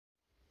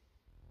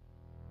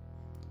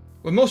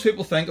When most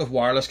people think of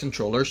wireless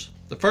controllers,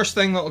 the first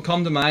thing that will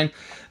come to mind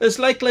is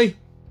likely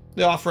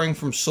the offering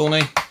from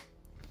Sony,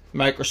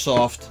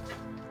 Microsoft,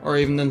 or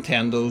even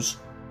Nintendo's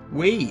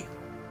Wii.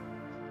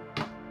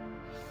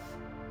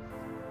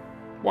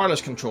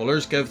 Wireless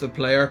controllers give the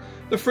player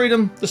the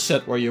freedom to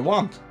sit where you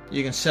want.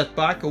 You can sit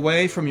back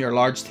away from your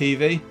large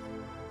TV,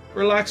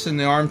 relax in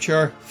the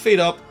armchair, feet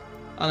up,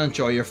 and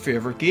enjoy your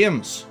favourite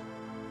games.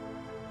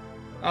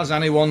 As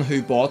anyone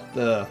who bought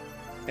the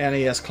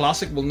NES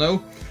Classic will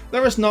know,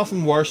 there is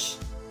nothing worse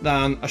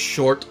than a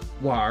short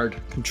wired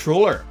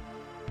controller.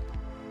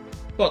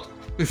 But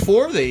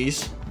before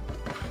these,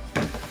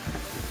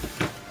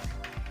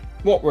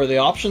 what were the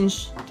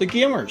options to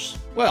gamers?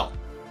 Well,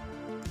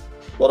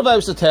 what if I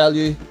was to tell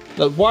you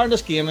that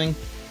wireless gaming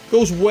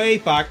goes way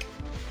back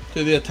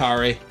to the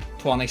Atari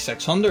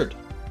 2600?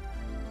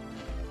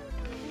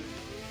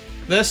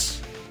 This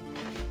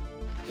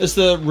is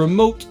the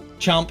Remote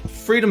Champ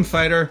Freedom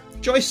Fighter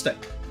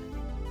joystick.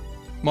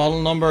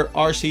 Model number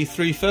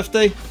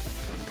RC350.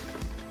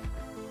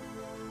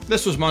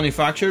 This was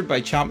manufactured by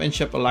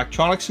Championship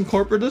Electronics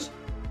Incorporated.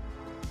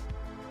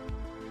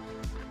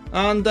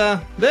 And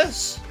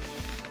this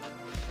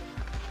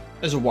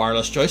is a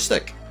wireless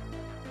joystick.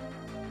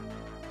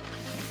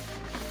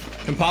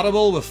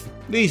 Compatible with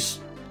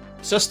these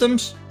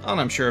systems, and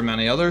I'm sure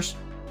many others.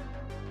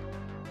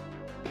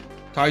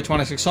 Atari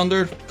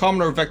 2600,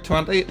 Commodore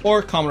VIC-20,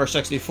 or Commodore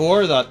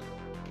 64 that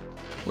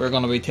we're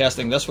going to be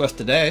testing this with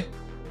today.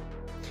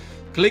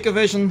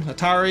 ColecoVision,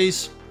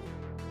 Ataris,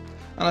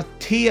 and a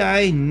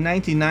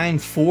TI-99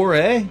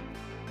 4A.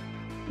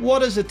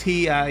 What is a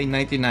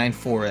TI-99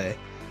 4A?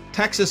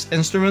 Texas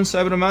Instruments,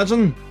 I would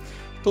imagine.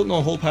 Don't know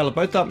a whole pile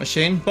about that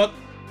machine, but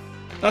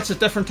that's a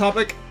different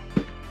topic.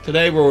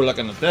 Today we're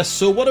looking at this.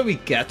 So what do we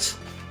get?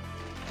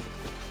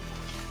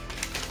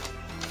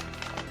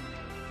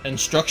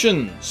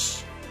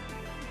 Instructions.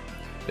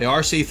 The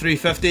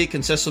RC350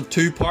 consists of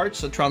two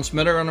parts, a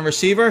transmitter and a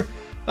receiver.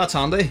 That's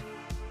handy.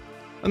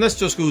 And this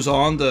just goes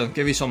on to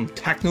give you some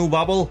techno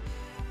babble.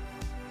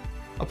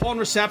 Upon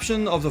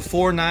reception of the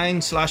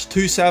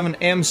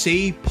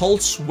 49/27MC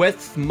pulse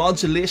width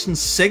modulation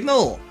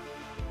signal.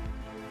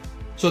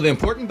 So the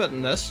important bit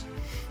in this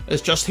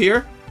is just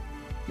here,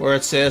 where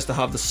it says to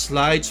have the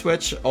slide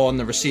switch on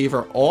the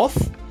receiver off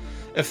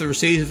if the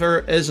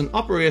receiver is in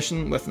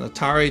operation with an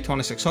Atari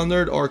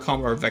 2600 or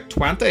Commodore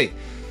VIC-20.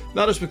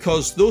 That is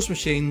because those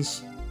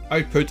machines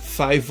output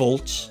 5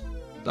 volts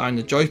down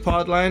the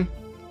joypad line,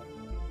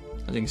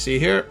 as you can see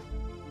here.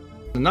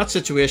 In that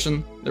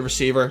situation, the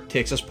receiver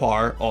takes its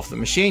power off the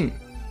machine.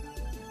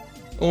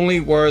 Only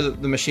where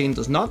the machine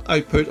does not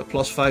output a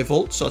plus 5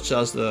 volts, such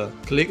as the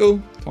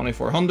Coleco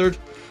 2400,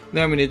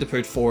 then we need to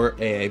put 4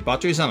 AA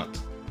batteries in it.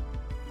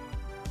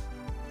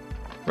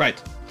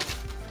 Right,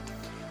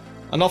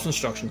 enough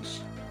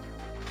instructions.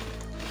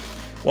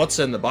 What's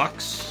in the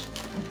box?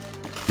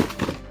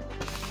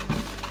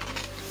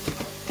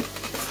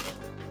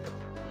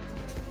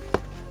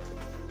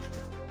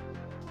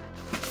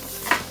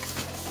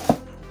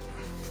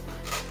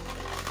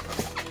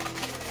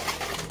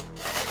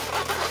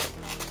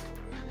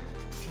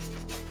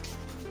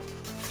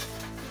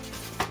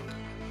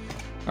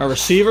 Our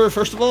receiver,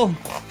 first of all.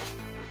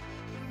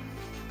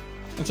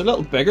 It's a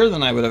little bigger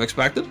than I would have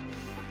expected.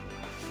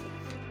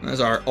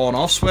 There's our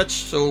on-off switch,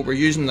 so we're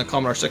using the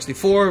Commodore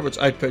 64, which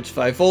outputs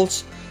 5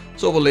 volts,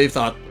 so we'll leave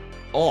that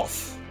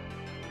off.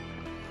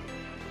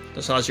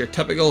 This has your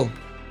typical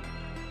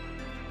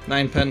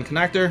 9-pin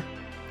connector,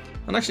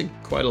 and actually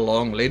quite a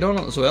long lead on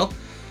it as well.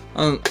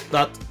 And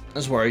that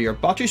is where your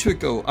batteries would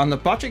go, and the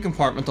battery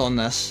compartment on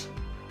this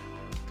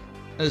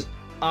is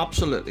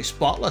absolutely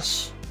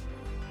spotless.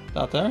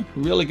 That there,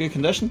 really good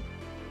condition.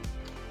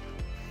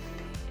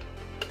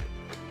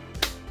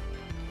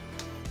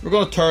 We're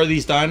going to tear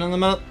these down in a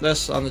minute,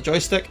 this and the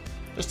joystick,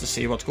 just to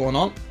see what's going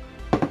on.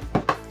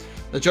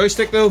 The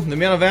joystick though, the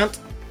main event.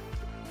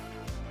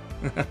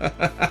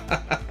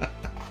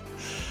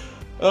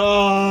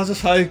 Oh,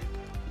 just how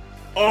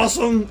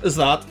awesome is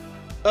that?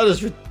 That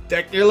is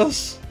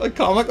ridiculous. How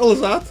comical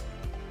is that?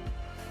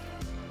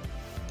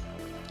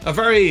 A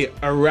very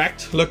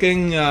erect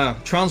looking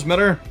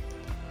transmitter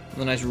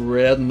with a nice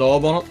red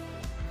knob on it.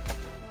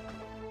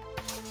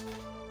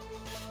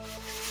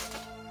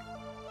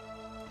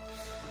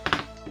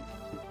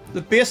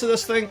 The base of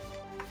this thing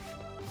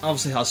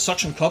obviously has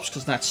suction cups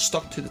because that's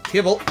stuck to the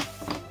table.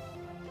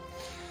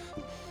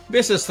 The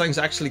base of this thing's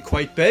actually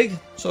quite big,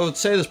 so I'd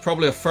say there's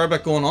probably a fair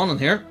bit going on in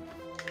here.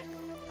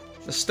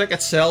 The stick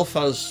itself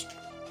has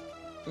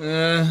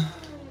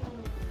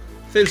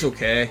feels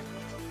okay.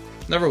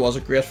 Never was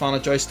a great fan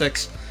of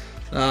joysticks.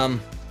 Has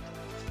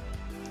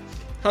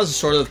a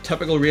sort of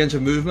typical range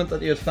of movement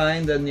that you'd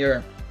find in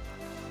your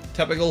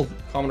typical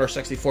Commodore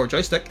 64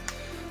 joystick.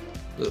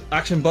 The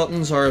action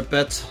buttons are a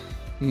bit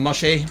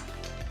mushy,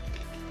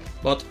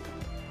 but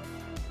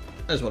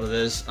it is what it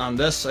is. And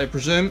this, I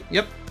presume,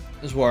 yep,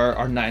 is where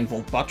our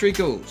 9-volt battery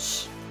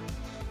goes.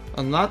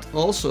 And that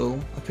also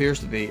appears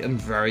to be in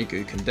very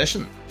good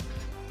condition.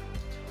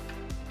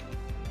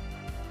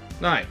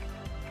 Now,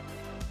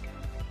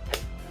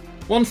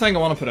 one thing I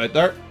want to put out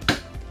there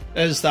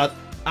is that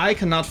I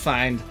cannot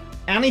find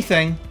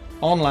anything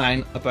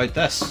online about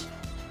this.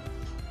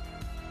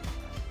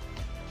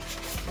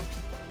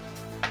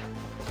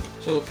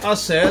 So as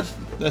said,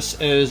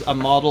 this is a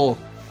model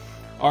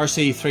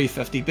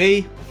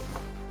RC350B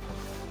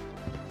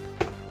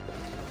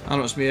and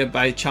it was made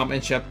by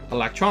Championship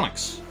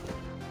Electronics.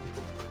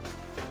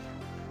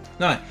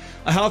 Now,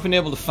 I have been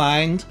able to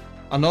find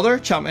another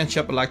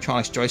Championship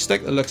Electronics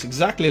joystick that looks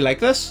exactly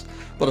like this,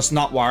 but it's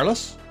not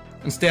wireless.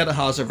 Instead it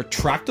has a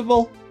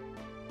retractable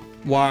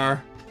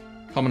wire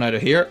coming out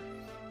of here,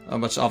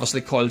 which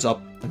obviously coils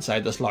up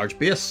inside this large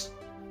base.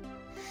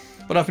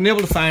 But I've been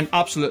able to find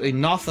absolutely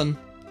nothing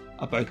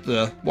about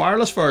the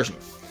wireless version.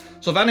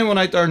 So if anyone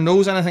out there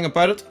knows anything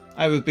about it,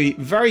 I would be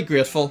very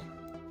grateful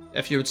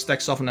if you would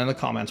stick something in the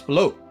comments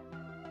below.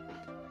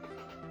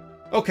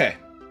 Okay,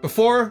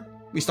 before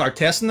we start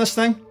testing this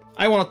thing,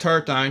 I want to tear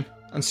it down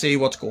and see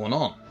what's going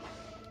on.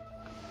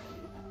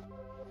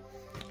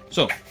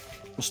 So,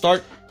 we'll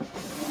start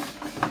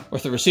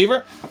with the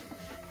receiver.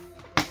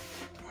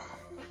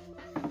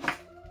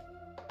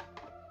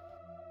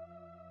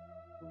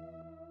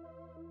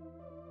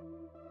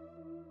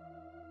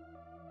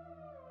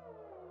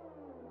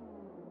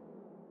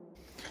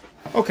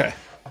 Okay.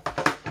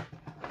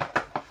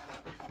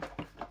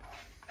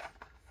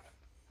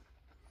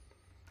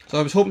 So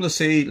I was hoping to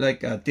see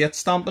like a date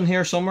stamp in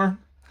here somewhere,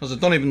 because I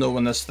don't even know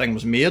when this thing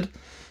was made.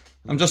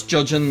 I'm just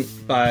judging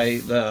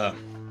by the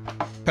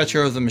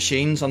picture of the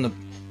machines on the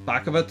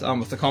back of it, and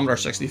with the Commodore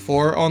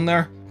 64 on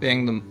there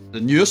being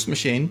the newest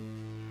machine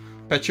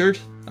pictured,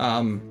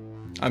 I'm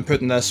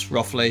putting this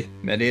roughly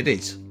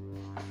mid-80s.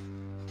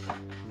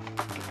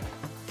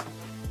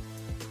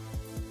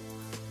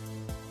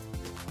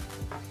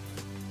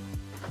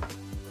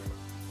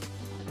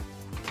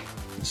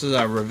 This is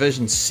a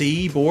revision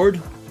C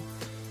board,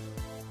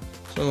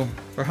 so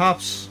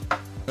perhaps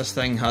this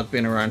thing had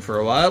been around for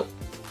a while,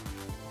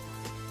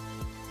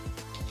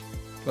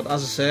 but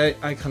as I say,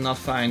 I cannot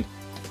find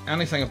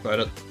anything about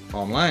it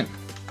online.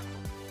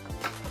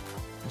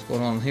 What's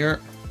going on here?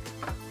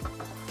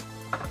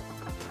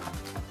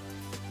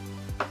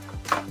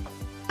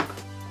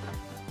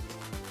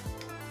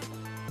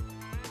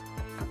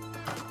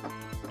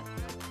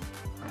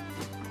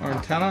 Our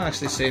antenna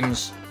actually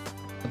seems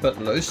a bit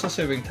loose. Let's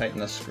see if we can tighten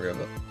this screw a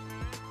bit.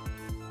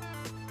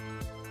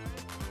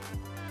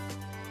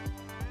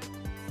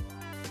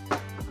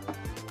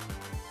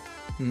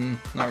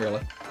 Not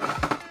really.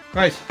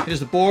 Right, here's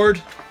the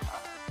board.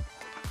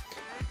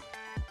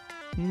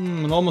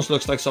 It almost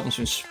looks like something's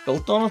been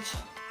spilt on it.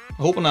 I'm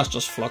hoping that's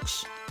just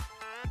flux.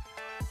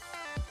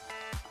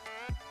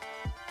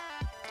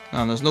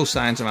 And there's no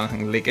signs of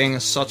anything leaking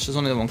as such. There's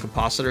only one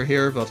capacitor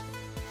here, but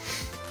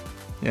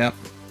yeah.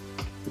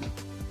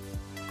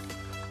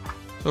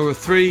 So with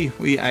three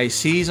wee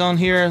ICs on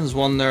here. There's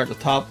one there at the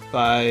top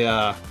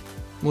by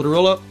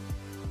Motorola.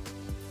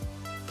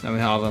 Then we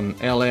have an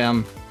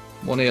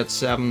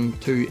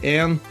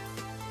LM1872N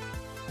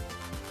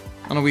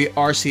and a wee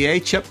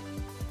RCA chip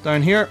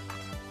down here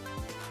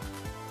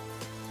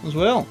as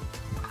well.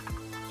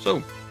 So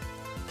a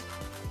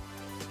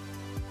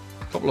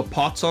couple of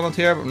pots on it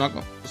here, but we're not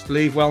going to just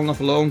leave well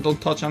enough alone.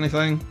 Don't touch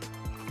anything.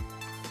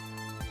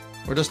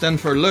 We're just in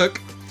for a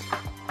look.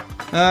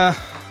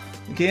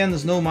 Again,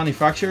 there's no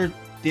manufacturer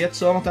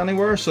dates on it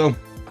anywhere, so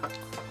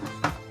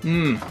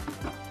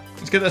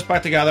let's get this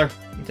back together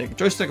and take the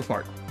joystick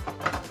apart.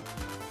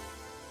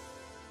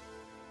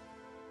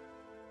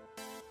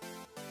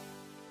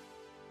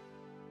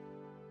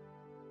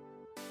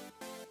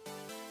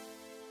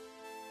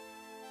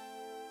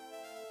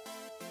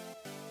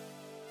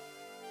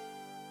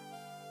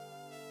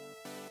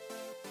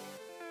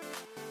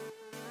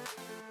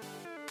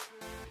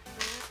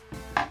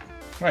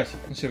 Right,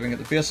 let's see if we can get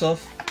the base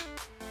off.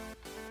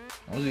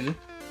 That was easy.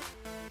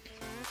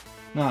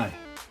 Now,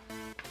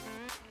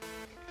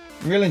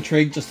 I'm really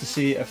intrigued just to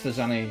see if there's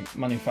any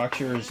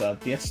manufacturer's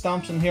date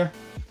stamps in here.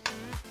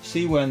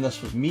 See when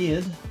this was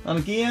made. And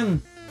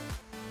again,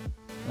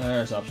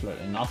 there's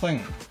absolutely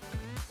nothing.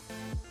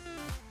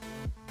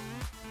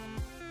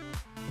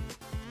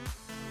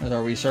 There's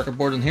our wee circuit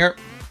board in here.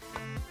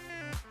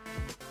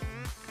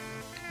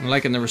 And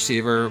like in the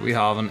receiver, we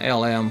have an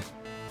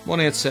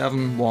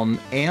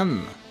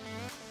LM1871N.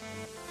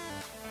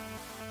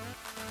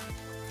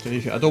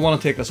 I don't want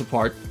to take this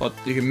apart, but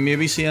you can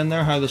maybe see in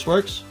there how this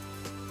works.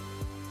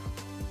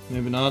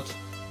 Maybe not.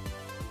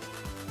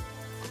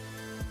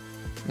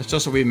 It's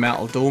just a wee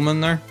metal dome in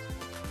there.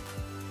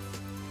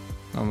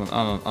 And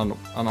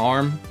an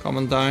arm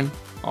coming down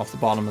off the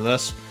bottom of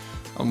this.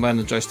 And when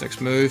the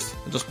joystick's moved,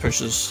 it just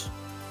pushes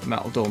the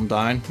metal dome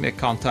down, make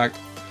contact,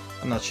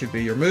 and that should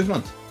be your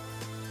movement.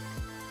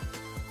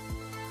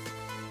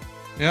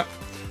 Yeah,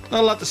 not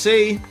a lot to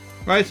see.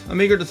 Right,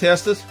 I'm eager to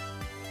test it.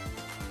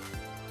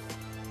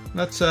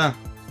 Let's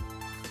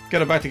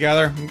get it back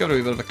together and give it a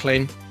wee bit of a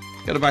clean.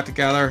 Get it back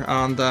together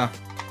and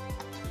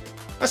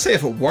let's see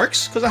if it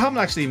works, because I haven't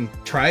actually even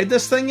tried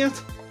this thing yet.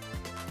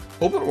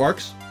 Hope it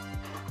works.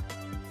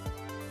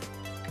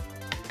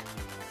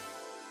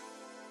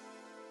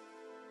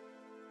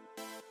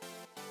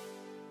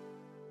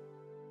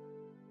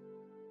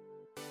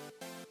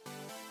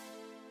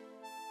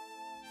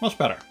 Much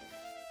better.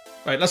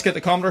 Right, let's get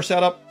the Commodore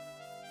set up,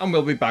 and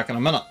we'll be back in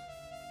a minute.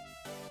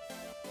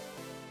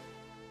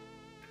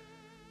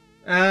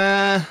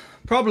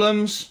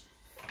 Problems.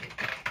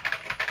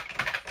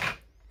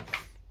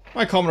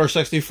 My Commodore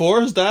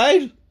 64 has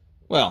died.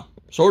 Well,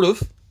 sort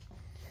of.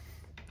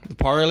 The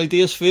power LED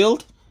has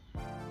failed.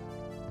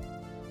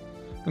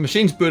 The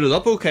machine's booted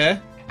up okay,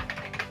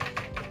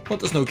 but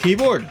there's no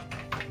keyboard.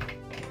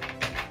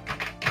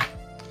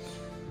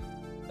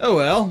 Oh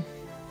well.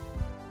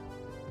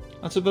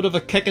 That's a bit of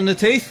a kick in the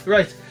teeth.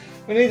 Right,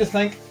 we need to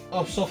think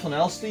of something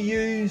else to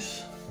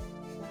use.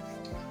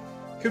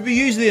 Could we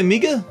use the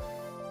Amiga?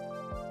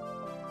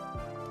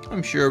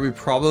 I'm sure we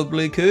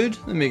probably could.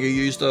 The Amiga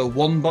used a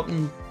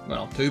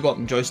two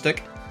button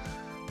joystick.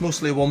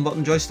 Mostly a one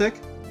button joystick.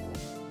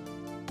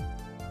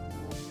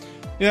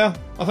 Yeah,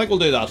 I think we'll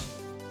do that.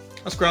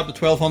 Let's grab the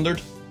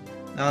 1200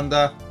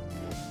 and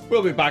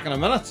we'll be back in a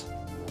minute.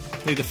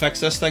 Need to fix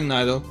this thing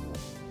now though.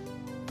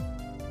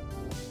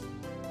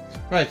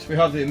 Right, we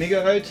have the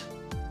Amiga out.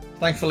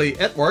 Thankfully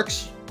it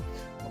works.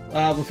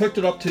 We've hooked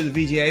it up to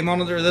the VGA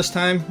monitor this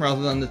time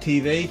rather than the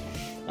TV.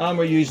 And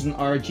we're using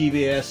our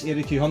GBS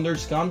 8200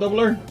 scan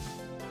doubler.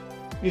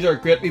 These are a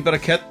great wee bit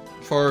of kit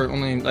for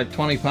only like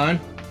 £20.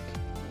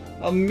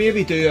 I'll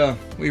maybe do a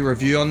wee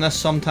review on this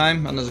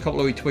sometime, and there's a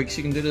couple of wee tweaks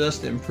you can do to this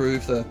to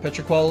improve the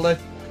picture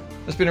quality.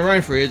 It's been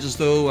around for ages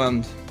though,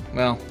 and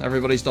well,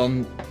 everybody's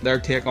done their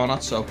take on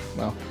it, so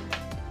well,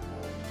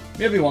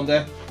 maybe one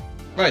day.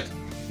 Right,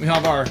 we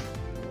have our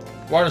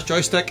wireless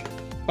joystick,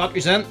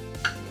 batteries in.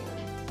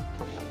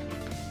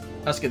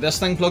 Let's get this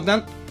thing plugged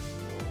in.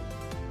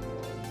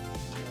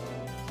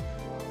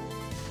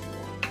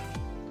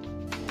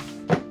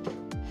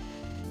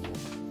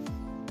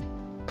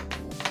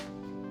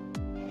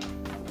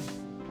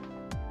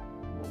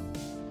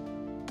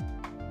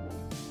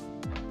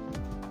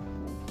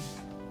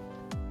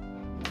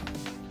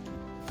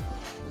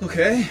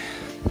 Okay,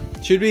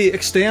 should we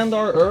extend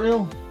our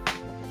aerial?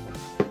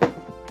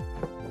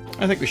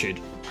 I think we should.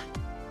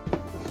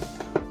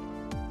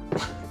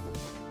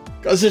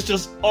 Because it's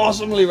just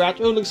awesomely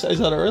retro, looks like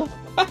that aerial.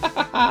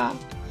 I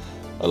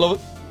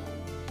love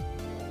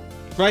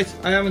it. Right,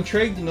 I am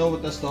intrigued to know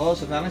what this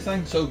does, if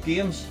anything. So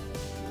games,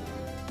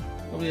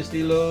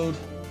 WSD load.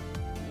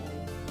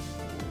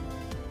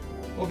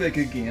 What would be a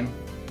good game?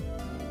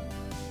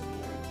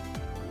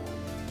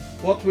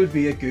 What would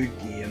be a good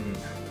game?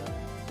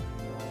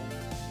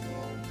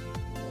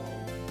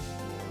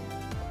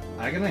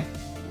 Agony.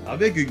 That'd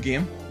be a good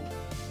game.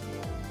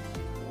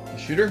 A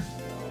shooter.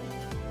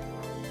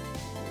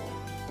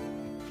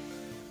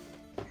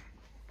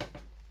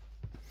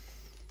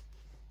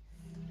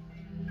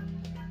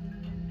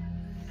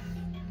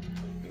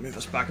 Move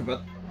us back a bit.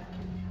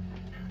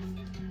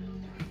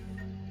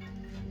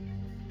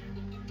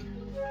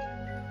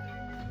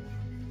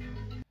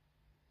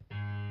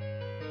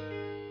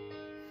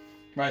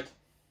 Right.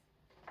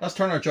 Let's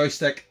turn our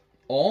joystick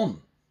on.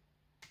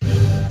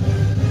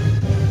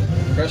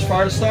 Press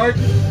fire to start.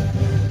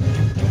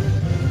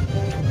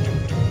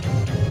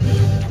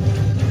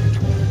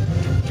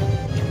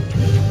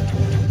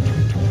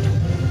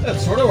 It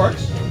sort of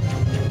works.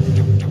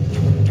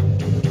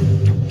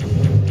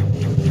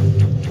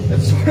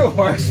 It sort of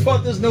works, but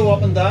there's no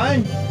up and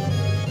down.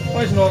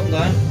 Why is no up and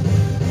down?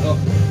 Oh, up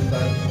and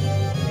down.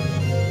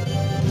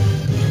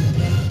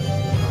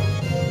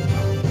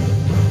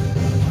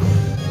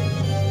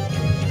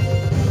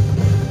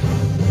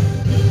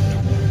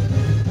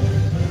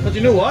 But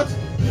you know what?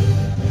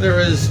 There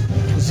is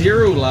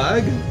zero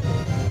lag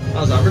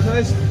as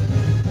advertised.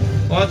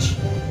 Watch.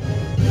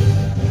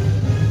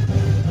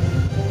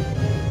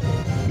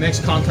 Makes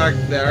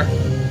contact there.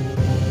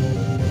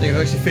 You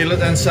can actually feel it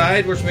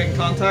inside where it's making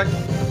contact.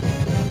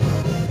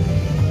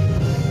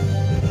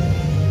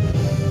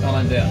 And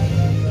I'm dead.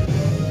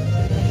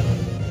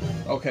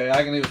 Okay,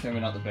 Agony was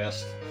maybe not the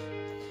best.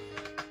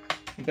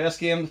 The best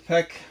game to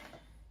pick.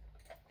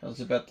 It's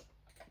a bit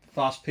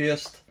fast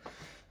paced.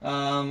 What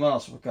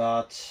else have we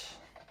got?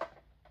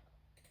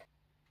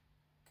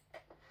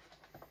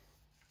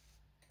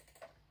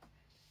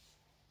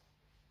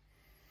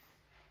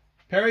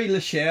 Perry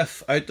Le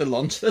Chef Out to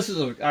Lunch. This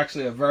is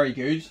actually a very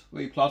good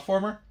wee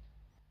platformer.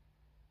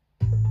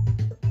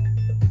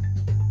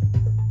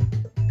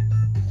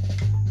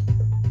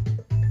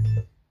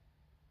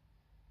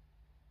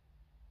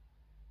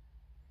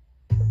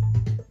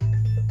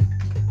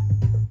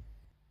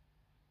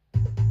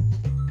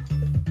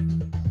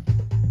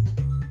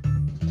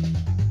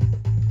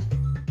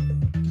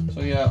 So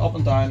yeah, up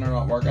and down are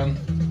not working.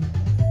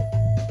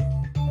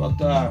 But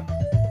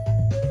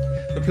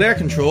the player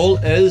control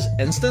is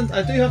instant.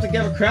 I do have to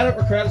give a credit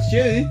where credit's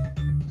due.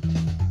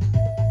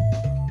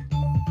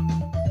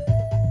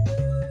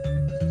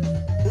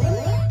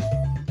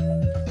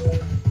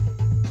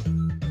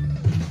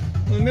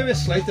 Well, maybe a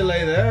slight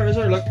delay there. Is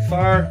there? Look,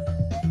 fire.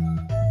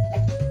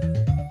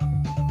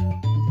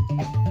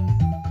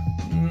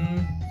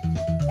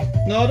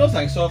 No, I don't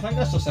think so. I think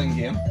that's just in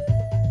game.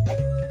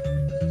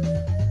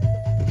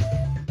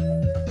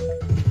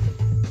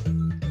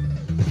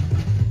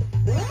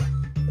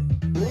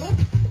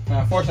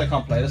 unfortunately I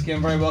can't play this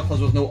game very well because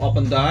there's no up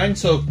and down,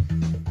 so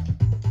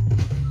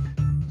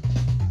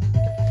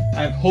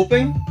I'm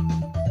hoping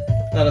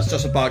that it's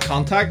just a bad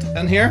contact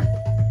in here.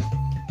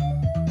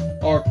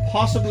 Or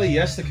possibly,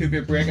 yes, there could be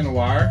a break in the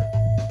wire.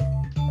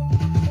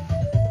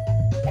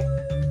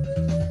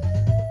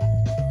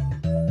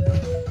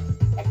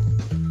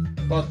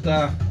 But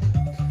there's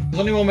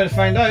only one way to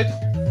find out.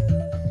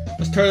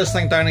 Let's tear this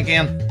thing down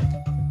again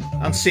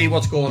and see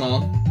what's going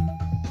on.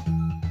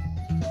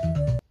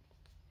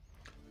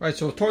 Right,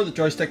 so I've tore the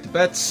joystick to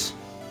bits,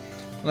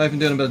 and I've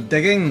been doing a bit of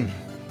digging.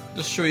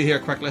 Just show you here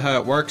quickly how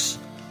it works.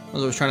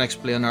 As I was trying to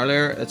explain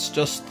earlier, it's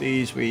just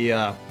these wee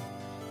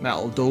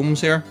metal domes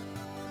here.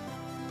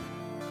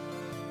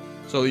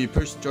 So you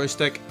push the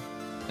joystick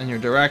in your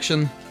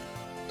direction,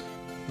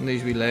 and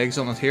these wee legs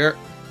on it here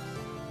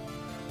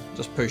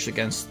just push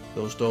against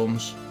those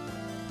domes,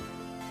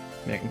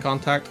 making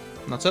contact,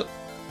 and that's it.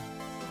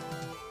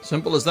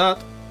 Simple as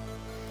that.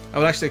 I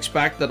would actually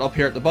expect that up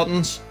here at the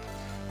buttons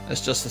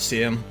it's just the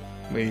same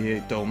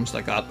wee domes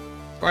like that.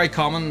 Very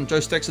common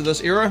joysticks of this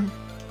era.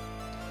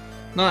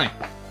 Now,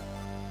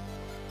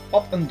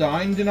 up and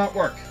down do not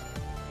work.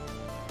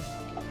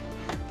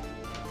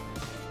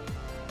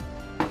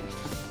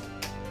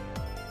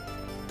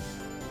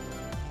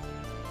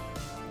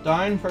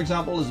 Down, for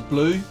example, is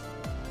blue,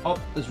 up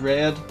is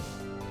red,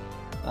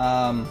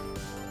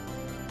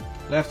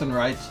 left and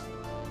right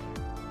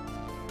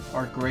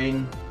are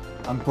green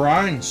and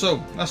brown.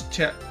 So let's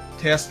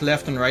test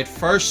left and right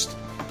first.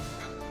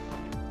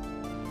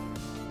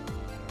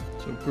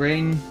 So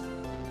green,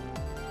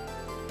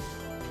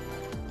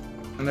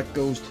 and it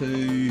goes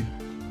to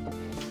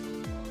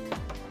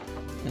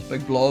this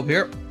big blob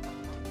here,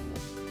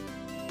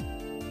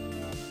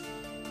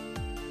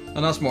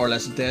 and that's more or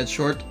less a dead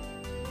short.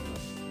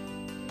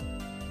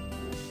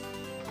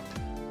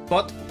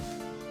 But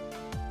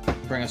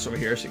bring us over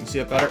here so you can see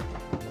it better.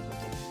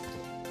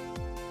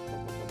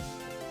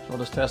 So we'll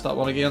just test that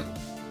one again.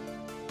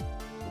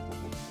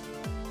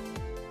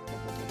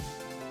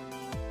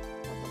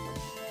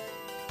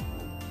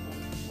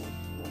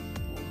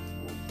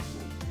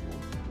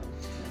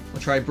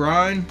 We'll try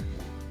brown.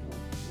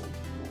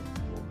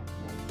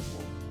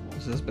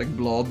 There's this big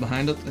blob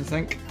behind it, I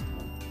think.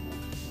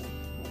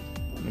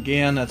 And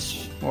again,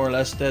 it's more or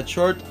less dead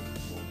short.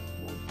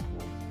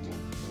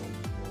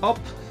 Up,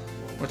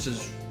 which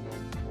is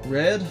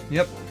red,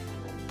 yep.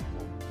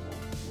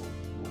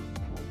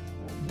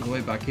 All the way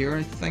back here,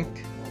 I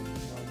think.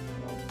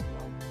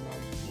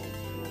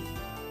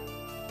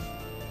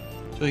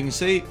 So you can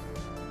see,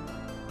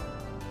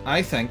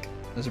 I think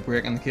there's a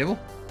break in the cable.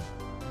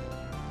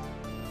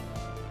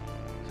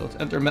 So it's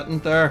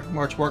intermittent there,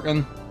 where it's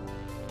working,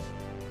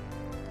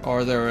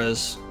 or there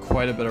is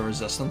quite a bit of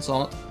resistance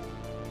on it.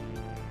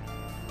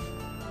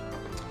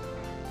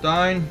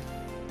 Down,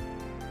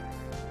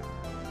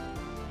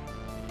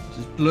 which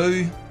is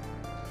blue,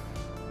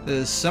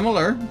 is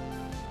similar.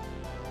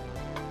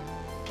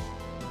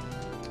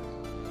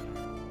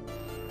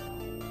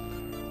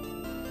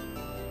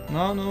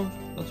 No,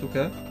 that's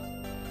okay.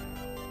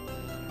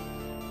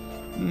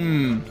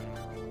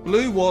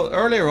 Blue, well,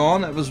 earlier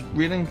on it was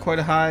reading quite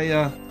a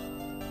high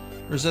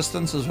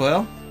resistance as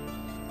well.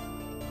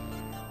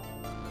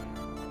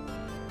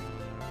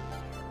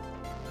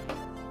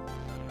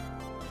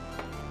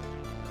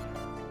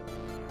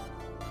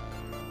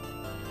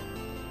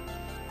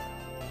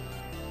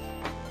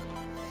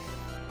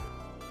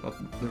 But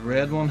the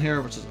red one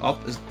here, which is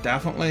up, is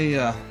definitely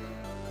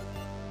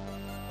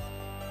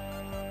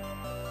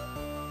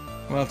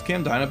well, it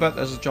came down a bit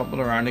as it's jumping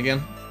around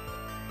again.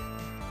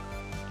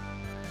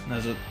 And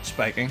as it's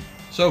spiking.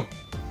 So,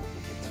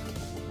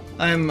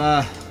 I'm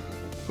going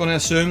to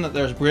assume that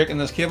there's a break in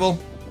this cable.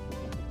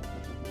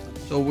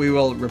 So we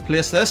will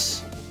replace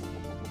this.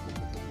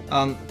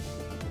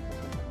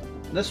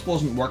 This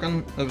wasn't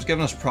working, it was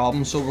giving us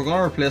problems, so we're going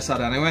to replace that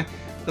anyway.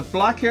 The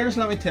black here, just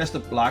let me test the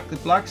black. The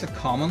black's a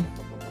common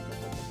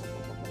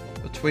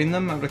between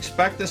them. I would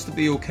expect this to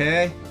be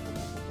okay,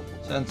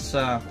 since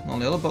all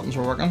the other buttons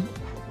are working.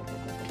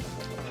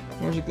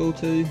 Where's it go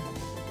to?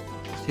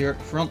 It's here at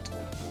the front.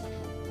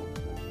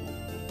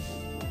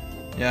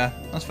 Yeah,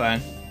 that's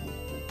fine.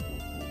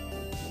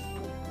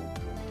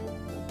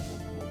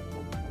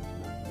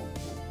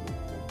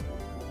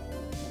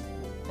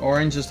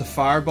 Orange is the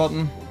fire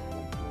button,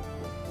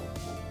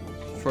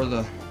 for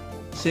the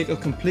sake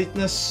of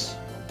completeness.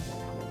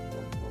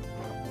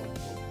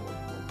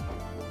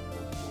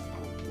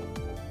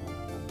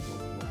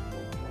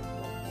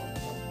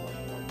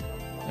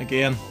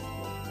 Again,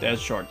 dead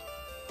short.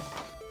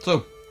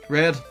 So,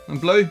 red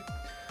and blue.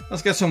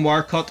 Let's get some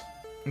wire cut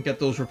and get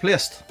those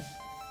replaced.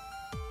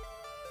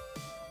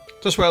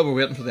 Just while we're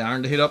waiting for the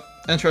iron to heat up,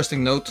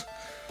 interesting note.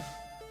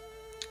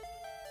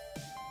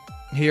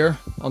 Here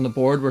on the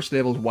board where it's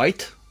labelled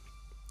white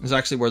is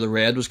actually where the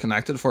red was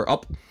connected for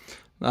up.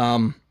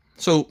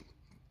 So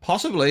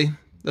possibly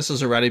this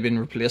has already been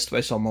replaced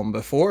by someone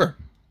before.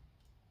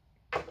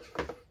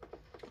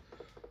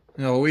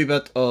 You know, a wee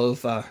bit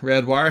of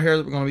red wire here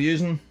that we're going to be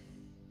using.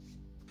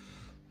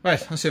 Right,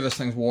 let's see if this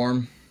thing's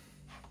warm.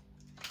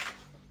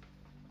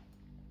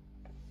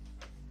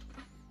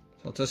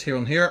 So it's this here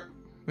on here.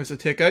 We have to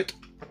take out.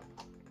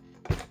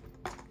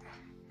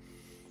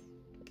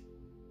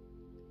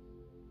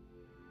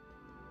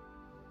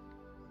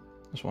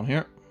 This one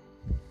here.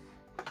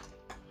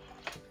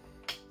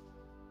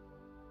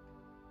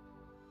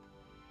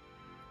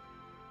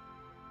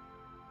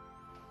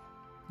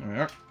 There we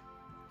are.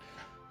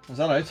 Is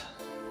that out?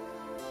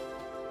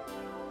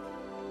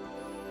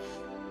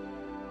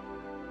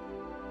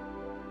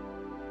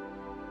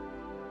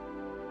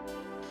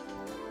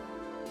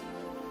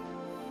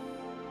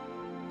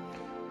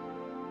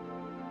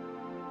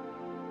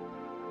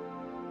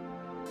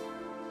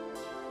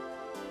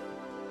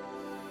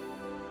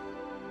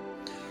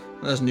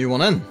 There's a new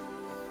one in.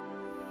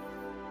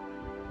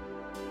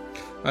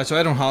 Right, so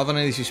I don't have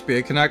any of these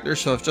USB connectors,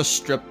 so I've just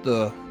stripped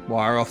the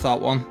wire off that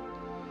one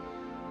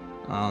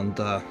and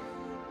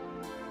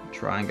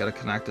try and get it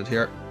connected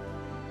here.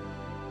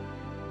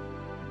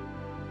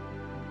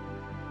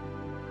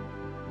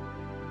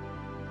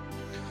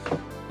 There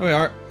we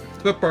are.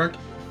 It's a bit burnt,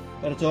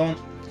 but it's on.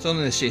 It's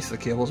only the sheath of the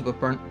cable's a bit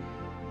burnt.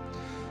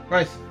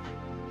 Right.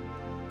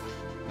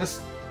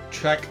 Let's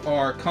check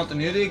our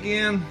continuity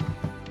again.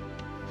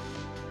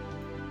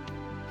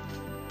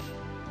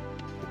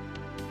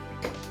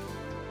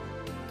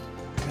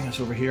 Bring this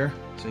over here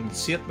so you can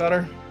see it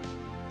better.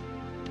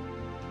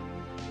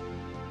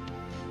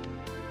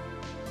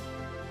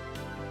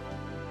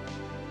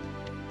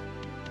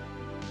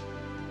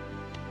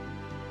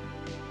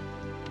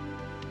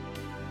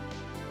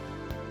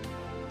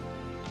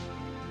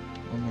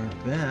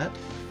 That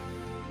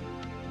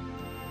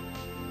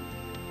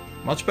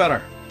much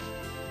better.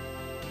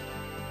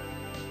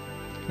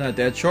 Not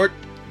dead short.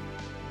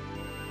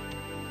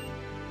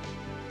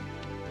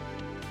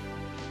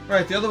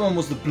 Right, the other one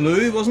was the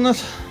blue, wasn't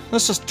it?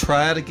 Let's just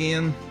try it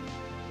again.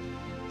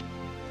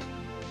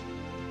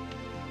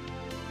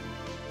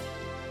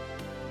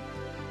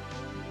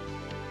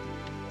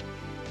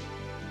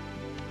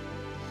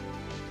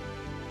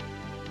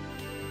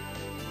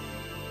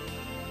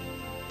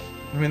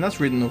 I mean,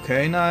 that's reading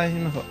okay now, you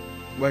know, if I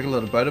wiggle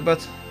it about a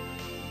bit.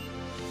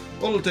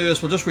 What we'll do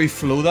is we'll just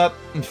reflow that.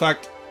 In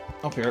fact,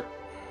 up here,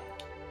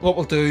 what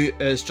we'll do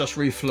is just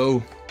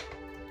reflow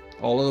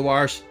all of the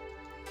wires.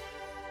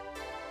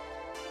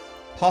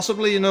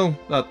 Possibly, you know,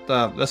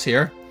 that this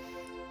here,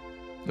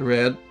 the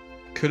red,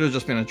 could have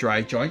just been a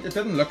dry joint. It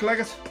didn't look like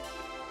it,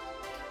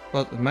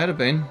 but it might have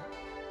been.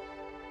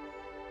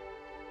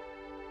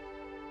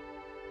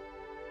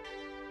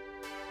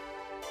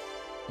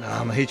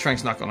 Nah, my heat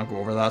shrink's not going to go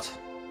over that.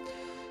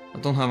 I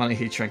don't have any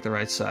heat shrink the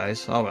right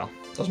size. Oh well,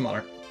 doesn't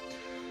matter.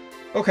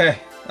 Okay,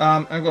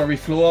 I'm going to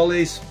reflow all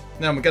these,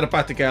 then we'll get it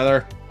back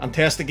together and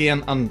test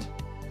again, and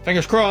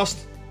fingers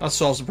crossed, that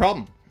solves the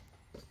problem.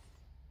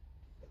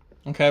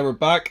 Okay, we're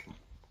back.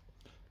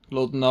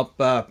 Loading up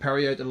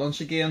Perry out to lunch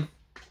again.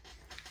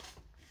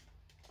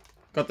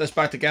 Got this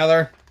back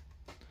together.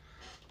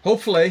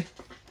 Hopefully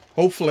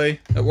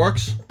it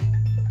works.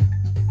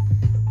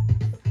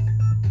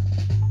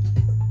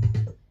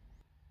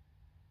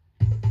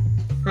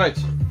 Right.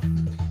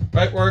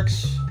 Right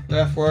works,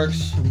 left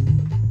works,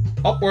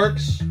 up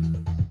works.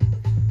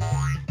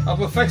 Have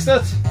we fixed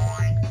it?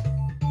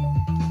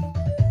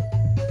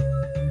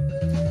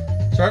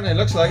 Certainly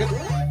looks like it.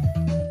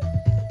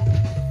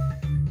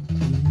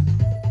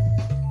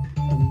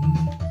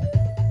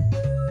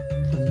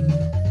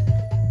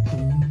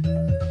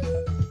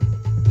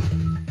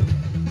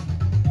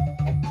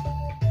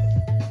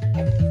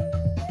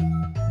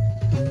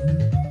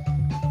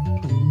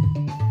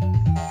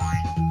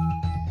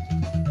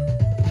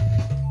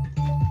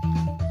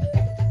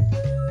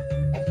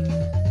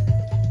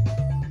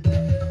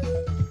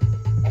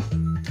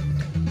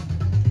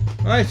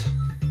 Right,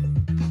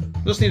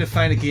 just need to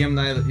find a game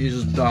now that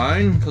uses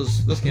down,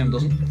 because this game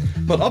doesn't.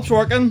 But up's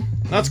working,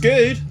 that's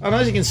good, and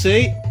as you can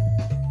see,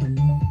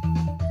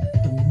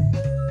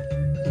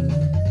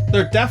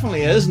 there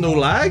definitely is no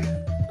lag,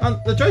 and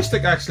the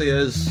joystick actually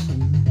is,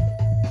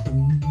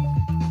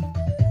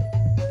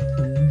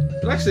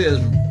 it actually is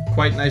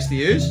quite nice to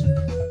use.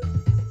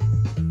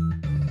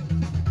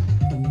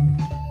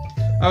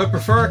 I would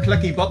prefer a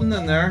clicky button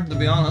in there, to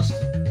be honest.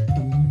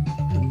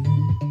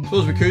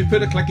 Suppose we could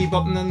put a clicky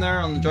button in there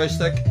on the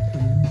joystick,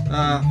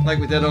 like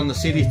we did on the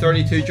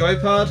CD32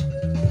 joypad,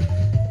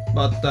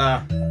 but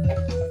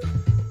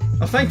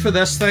I think for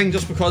this thing,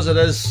 just because it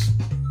is,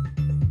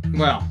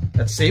 well,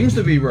 it seems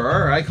to be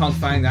rare, I can't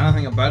find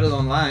anything about it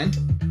online,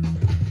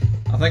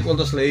 I think we'll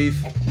just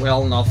leave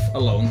well enough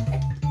alone.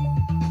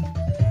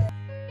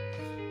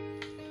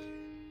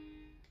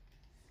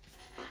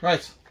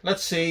 Right,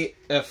 let's see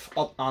if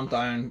up and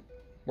down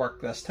work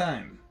this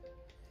time.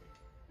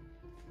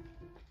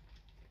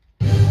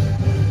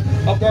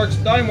 Up works,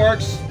 down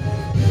works.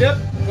 Yep,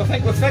 I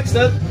think we fixed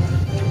it.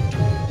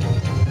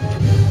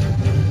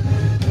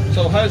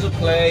 So how does it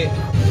play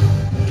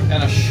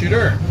in a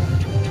shooter?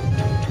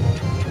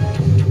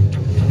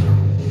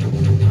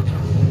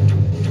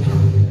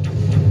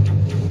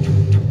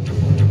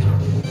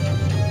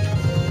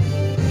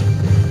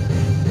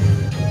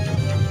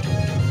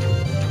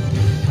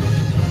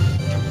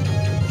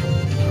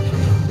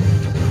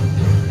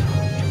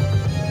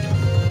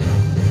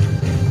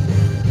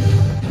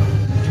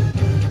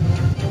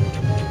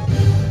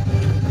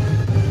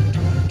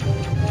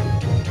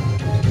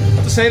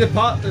 say,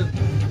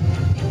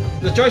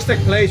 the joystick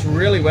plays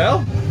really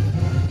well.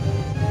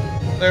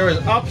 There is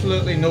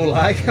absolutely no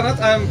lag in it.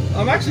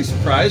 I'm actually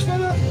surprised by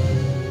that.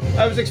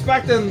 I was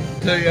expecting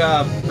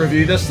to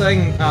review this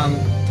thing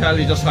and tell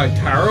you just how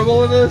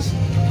terrible it is.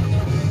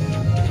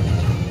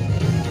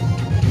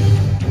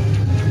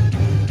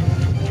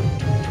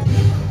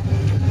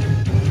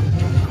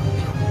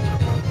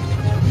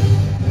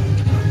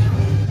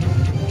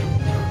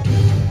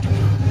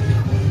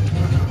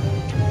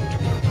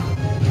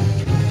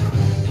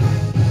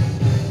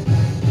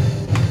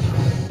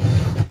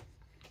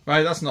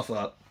 Right, that's enough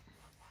of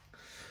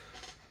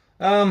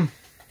that.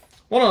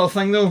 One other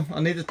thing though I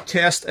need to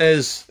test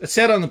is, it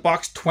said on the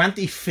box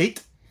 20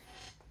 feet.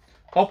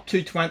 Up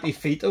to 20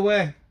 feet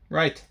away.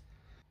 Right.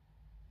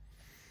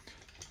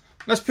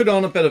 Let's put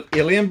on a bit of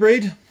Alien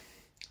Breed.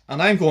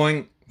 And I'm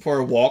going for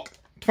a walk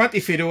 20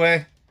 feet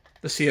away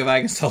to see if I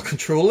can still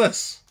control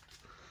this.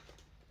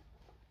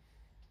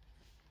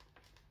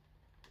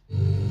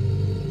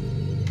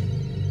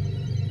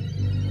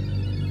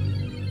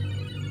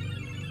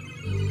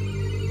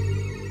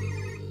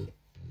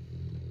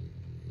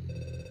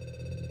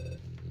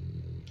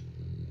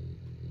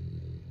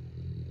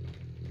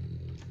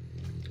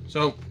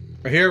 So,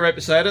 we're here right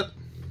beside it.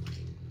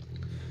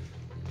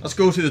 Let's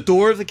go to the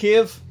door of the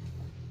cave.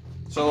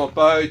 So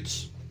about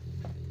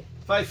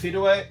 5 feet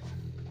away.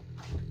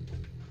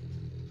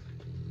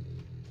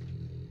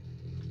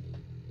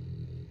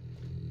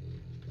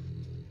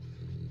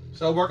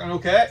 Still working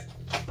okay.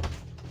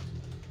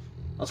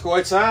 Let's go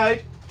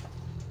outside.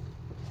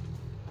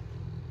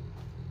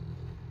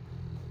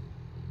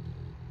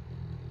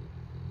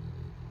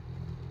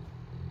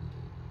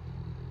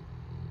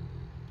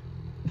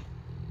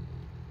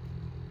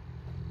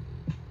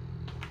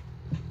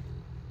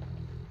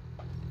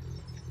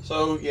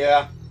 So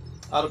yeah,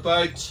 at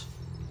about,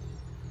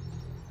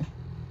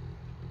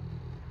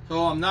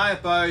 so I'm now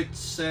about,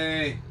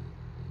 say,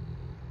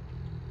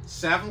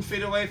 7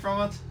 feet away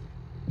from it,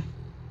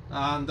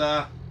 and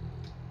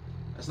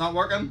it's not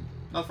working,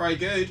 not very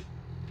good.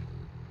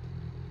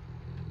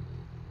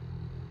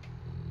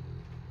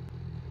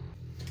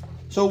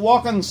 So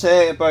walking,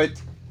 say, about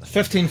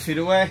 15 feet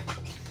away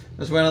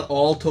is when it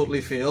all totally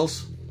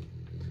fails,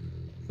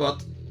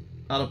 but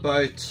at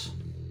about,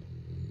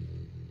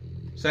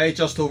 say,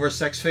 just over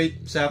 6 feet,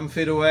 7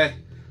 feet away,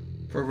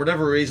 for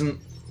whatever reason,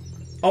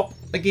 up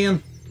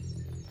again.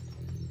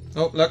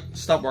 Oh, look,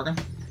 stop working.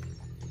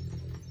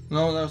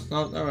 No, that's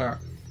not, there we are.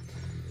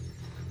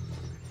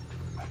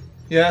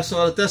 Yeah,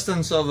 so at a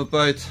distance of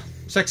about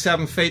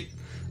 6-7 feet,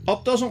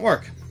 up doesn't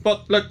work.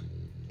 But look,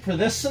 for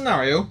this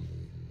scenario,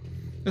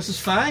 this is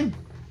fine.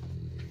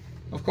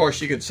 Of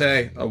course, you could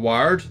say a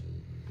wired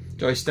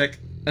joystick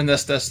in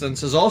this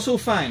distance is also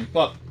fine,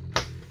 but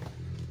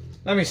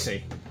let me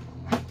see.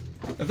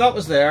 If that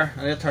was there,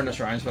 I need to turn this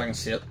around so I can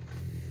see it.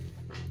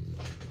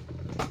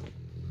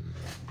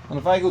 And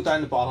if I go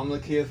down the bottom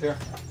of the cave here,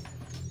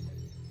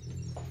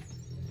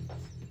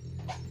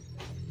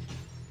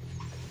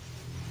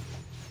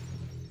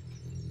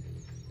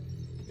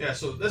 yeah,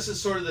 so this is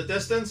sort of the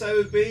distance I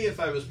would be if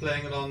I was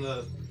playing it on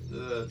the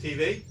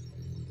TV.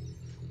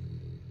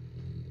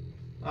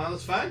 And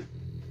it's fine.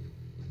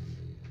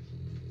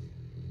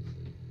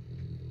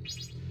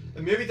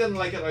 I maybe didn't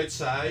like it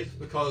outside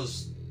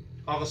because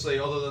obviously,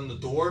 other than the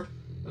door,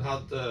 it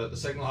had the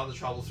signal had to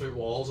travel through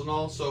walls and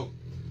all. So,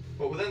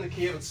 but within the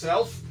cave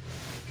itself,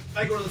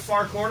 I go to the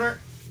far corner.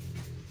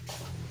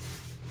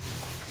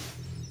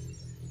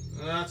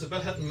 It's a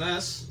bit hit and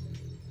miss.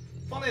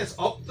 Funny, it's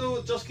up though.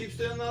 It just keeps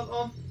doing that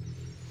on.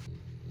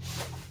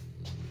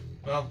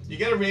 Well, you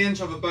get a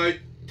range of about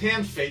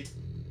 10 feet.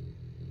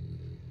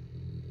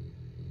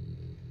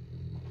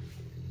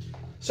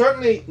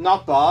 Certainly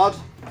not bad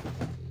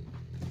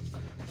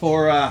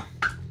for a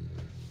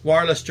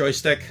wireless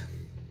joystick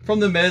from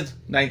the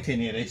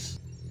mid-1980s.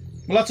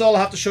 Well, that's all I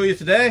have to show you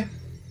today.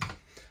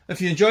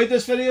 If you enjoyed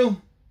this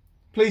video,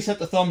 please hit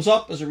the thumbs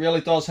up, as it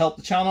really does help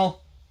the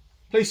channel.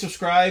 Please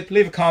subscribe,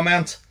 leave a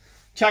comment,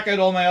 check out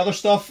all my other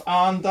stuff,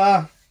 and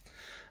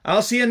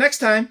I'll see you next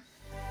time.